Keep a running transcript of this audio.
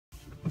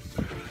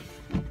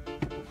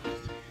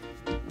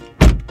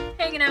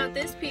hanging out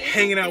with this P.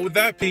 Hanging out with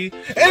that P.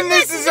 And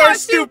this is our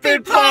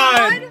stupid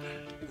pod! You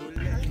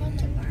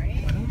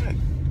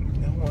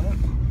know what?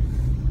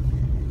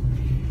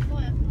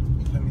 What?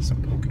 Play me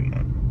some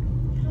Pokémon.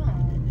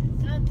 Oh,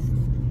 that's...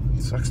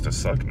 It sucks to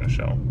suck,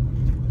 Michelle.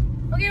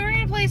 Okay, we're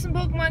gonna play some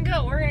Pokemon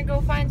Go. We're gonna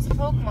go find some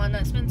Pokemon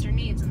that Spencer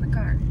needs in the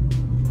car.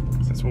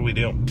 That's what we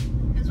do.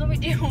 That's what we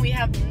do. We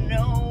have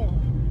no...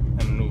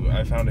 And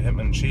I found a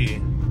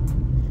Hitmonchan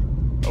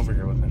over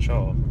here with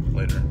Michelle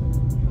later.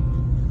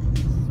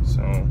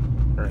 So,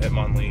 or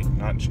Hitmonlee,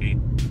 not Chi.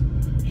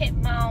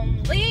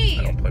 Hitmonlee!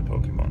 I don't play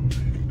Pokemon.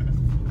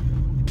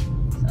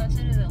 So as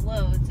soon as it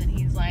loads and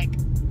he's like,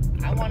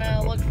 I want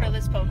to look for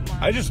this Pokemon.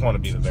 I just want to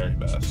be the very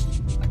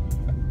best.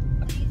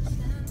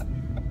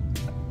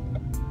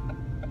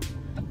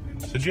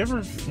 So did you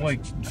ever,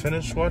 like,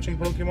 finish watching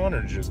Pokemon,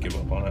 or did you just give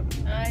up on it?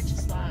 I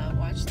just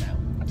watched that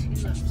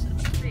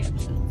 3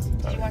 episodes.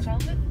 Did you watch all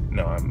of it?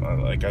 No,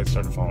 I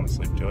started falling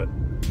asleep to it.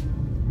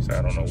 So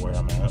I don't know where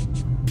I'm at.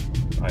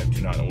 I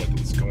do not know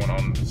what's going on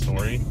in the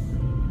story.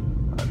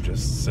 I'm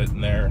just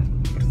sitting there,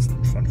 but it's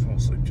fun to fall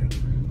asleep to.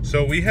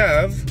 So we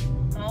have...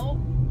 Oh.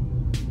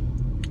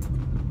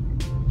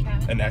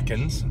 An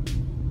Ekans.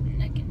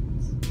 Okay.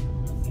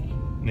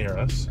 Near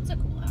us. That's a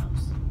cool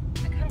house.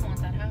 I kind of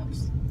want that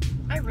house.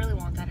 I really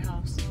want that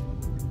house.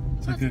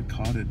 It's like a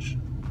cottage.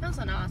 That's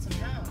an awesome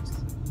house.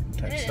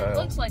 Textile. It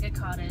looks like a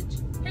cottage.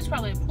 There's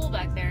probably a pool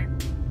back there.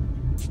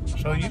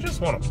 So you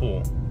just want a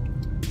pool.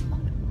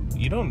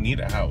 You don't need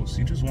a house.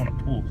 You just want a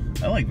pool.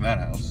 I like that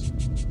house.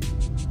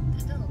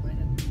 That does look like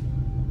a nice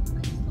little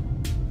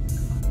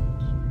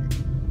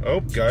cottage. Oh,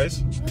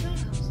 guys. What's that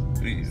house?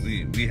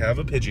 We have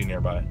a Pidgey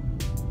nearby.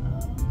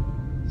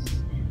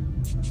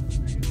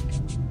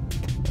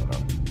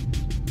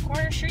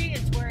 Corner Street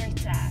is where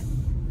it's at.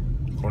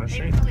 Corner They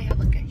Street? probably have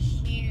like a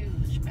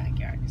huge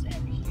backyard because they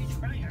have a huge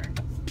front yard.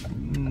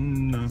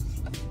 No.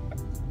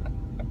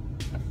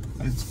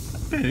 It's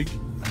big.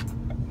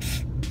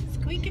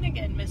 Squeaking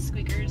again, Miss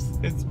Squeakers.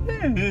 It's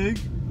big.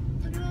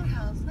 Look at that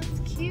house. That's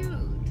cute.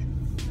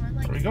 I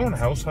like Are we going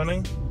house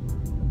hunting?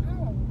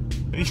 No.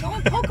 We're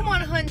going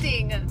Pokemon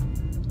hunting.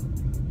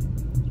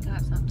 You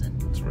got something.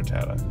 It's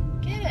Rattata.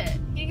 Get it.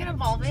 You can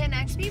evolve it in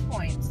XP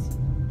points.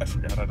 I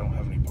forgot I don't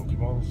have any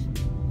Pokeballs.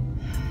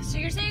 So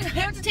you're saying I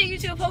have to take you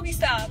to a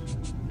Pokestop?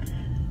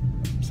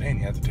 I'm saying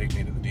you have to take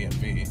me to the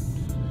DMV.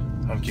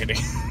 I'm kidding.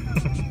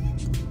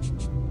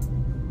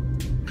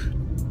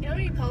 You don't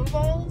need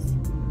Pokeballs?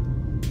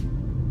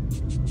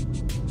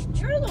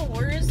 You're the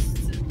worst.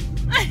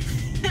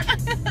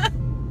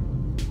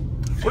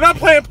 We're not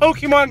playing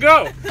Pokemon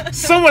Go.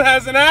 Someone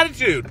has an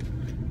attitude.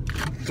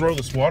 Throw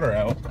this water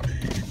out.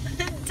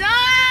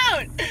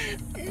 Don't!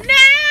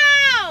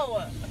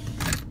 No!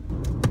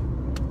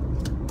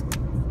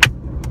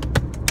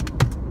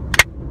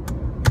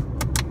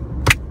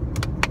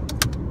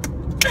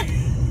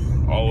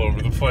 All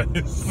over the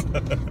place.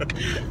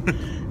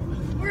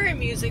 We're in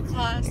music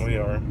class. We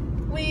are.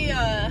 We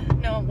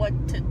know what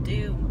to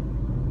do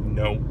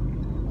Nope.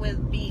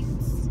 with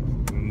beats.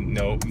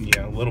 Nope.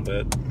 Yeah, a little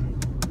bit.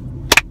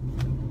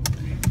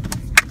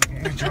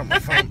 I dropped my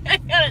phone. I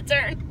gotta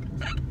turn.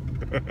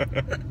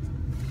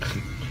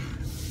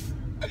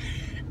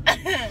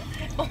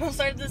 We'll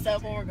start this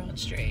up when we're going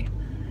straight.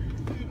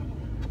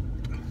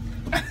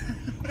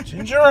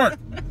 Ginger!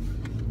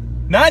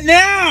 Not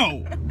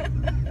now!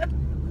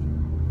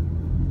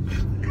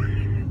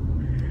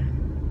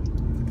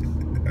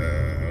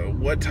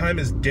 What time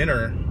is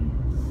dinner,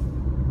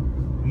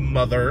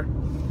 mother?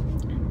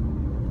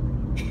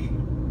 So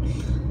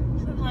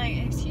I'm like,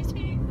 excuse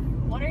me,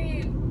 what are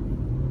you?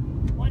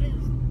 What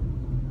is?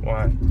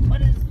 Why?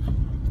 What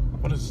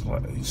is?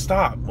 What is?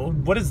 Stop!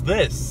 What is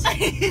this?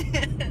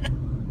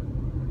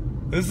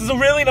 This is a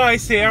really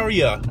nice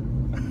area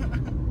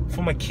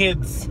for my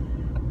kids.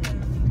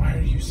 Why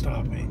are you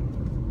stopping?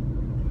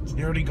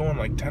 You're already going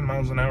like 10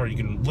 miles an hour. You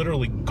can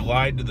literally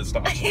glide to the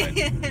stop sign.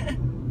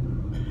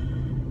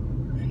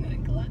 I'm gonna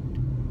glide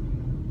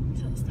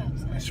to the stop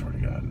sign. I swear to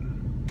God.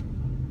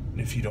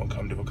 If you don't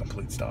come to a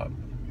complete stop.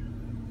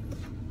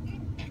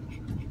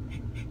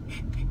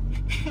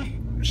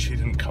 She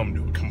didn't come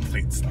to a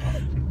complete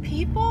stop.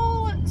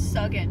 People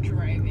suck at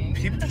driving.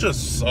 People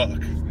just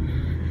suck.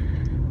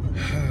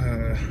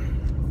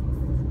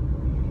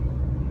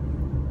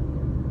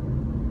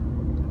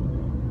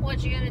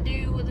 What you gonna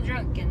do with a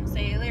drunken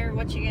sailor?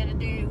 What you gonna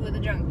do with a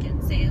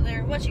drunken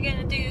sailor? What you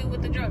gonna do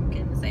with a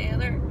drunken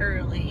sailor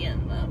early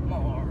in the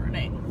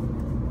morning?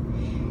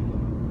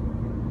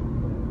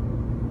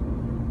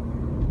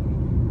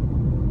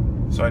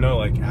 So I know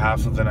like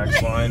half of the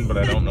next line, but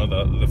I don't know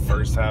the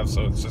first half,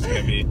 so it's just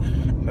gonna be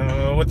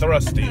with the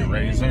rusty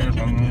razor,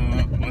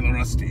 with a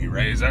rusty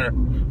razor.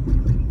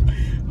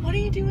 What do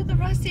you do with the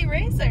rusty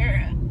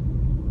razor?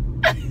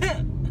 Don't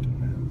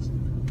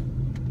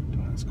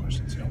ask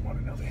questions you don't want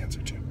to know the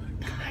answer to.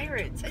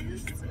 Pirates. I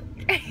just...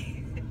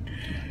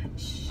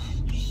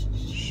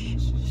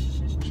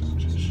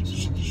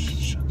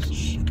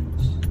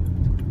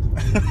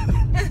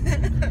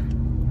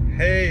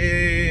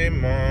 Hey,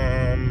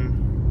 Mom.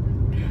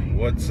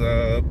 what's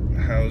up?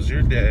 How's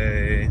your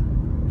day?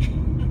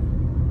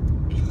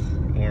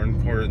 More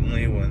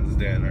importantly, when's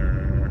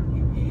dinner?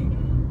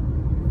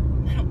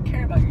 I don't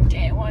care about your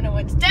day. I want to know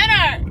what's dinner.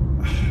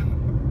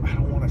 I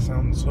don't want to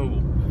sound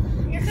so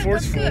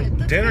forceful.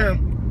 That's Dinner?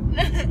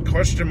 good.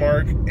 Question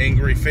mark,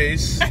 angry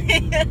face,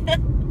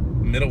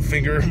 middle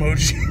finger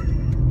emoji.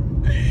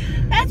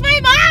 That's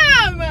my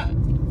mom!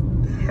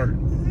 Heart.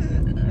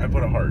 I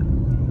put a heart.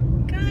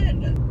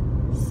 Good.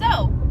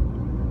 So.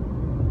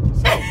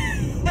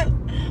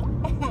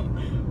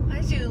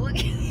 Why'd you look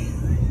at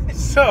me?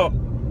 So.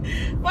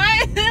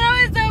 Why is it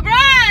always so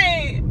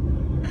bright?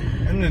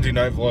 I'm gonna do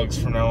night vlogs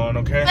from now on,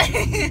 okay?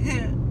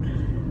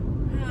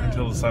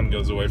 Until the sun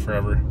goes away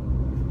forever.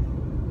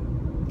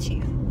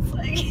 Jesus.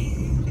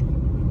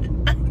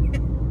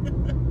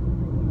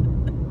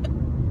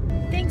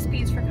 Thanks,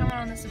 Peas, for coming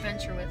on this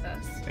adventure with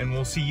us. And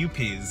we'll see you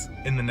Peas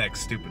in the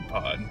next stupid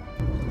pod.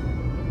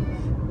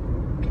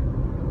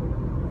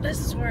 This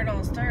is where it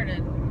all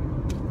started.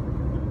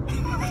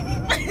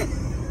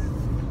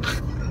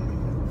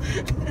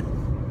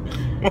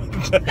 What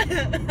the?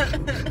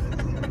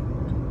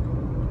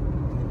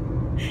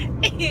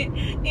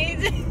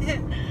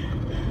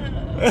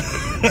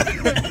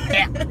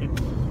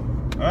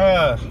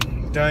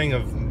 Dying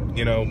of,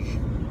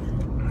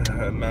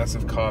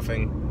 massive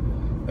coughing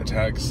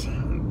attacks.